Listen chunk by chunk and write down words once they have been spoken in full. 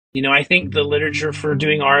I think the literature for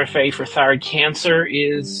doing RFA for thyroid cancer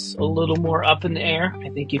is a little more up in the air. I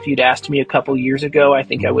think if you'd asked me a couple years ago, I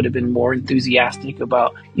think I would have been more enthusiastic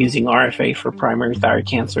about using RFA for primary thyroid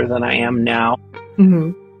cancer than I am now.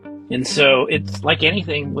 Mm-hmm. And so it's like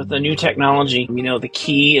anything with the new technology, the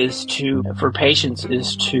key is for patients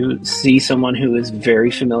is to see someone who is very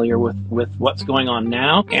familiar with what's going on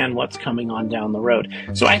now and what's coming on down the road.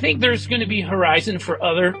 So I think there's going to be horizon for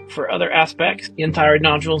other aspects in thyroid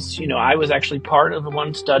nodules. I was actually part of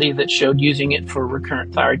one study that showed using it for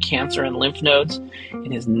recurrent thyroid cancer and lymph nodes.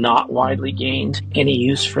 It has not widely gained any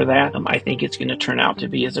use for that. I think it's going to turn out to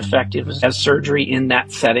be as effective as surgery in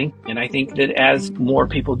that setting. And I think that as more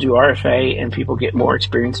people do RFA and people get more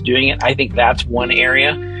experience doing it, I think that's one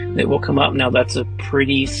area that will come up. Now, that's a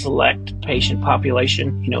pretty select patient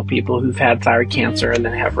population, people who've had thyroid cancer and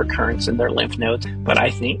then have recurrence in their lymph nodes. But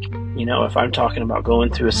I think, if I'm talking about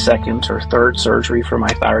going through a second or third surgery for my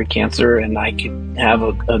thyroid cancer and I could have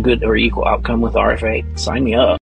a good or equal outcome with RFA, sign me up.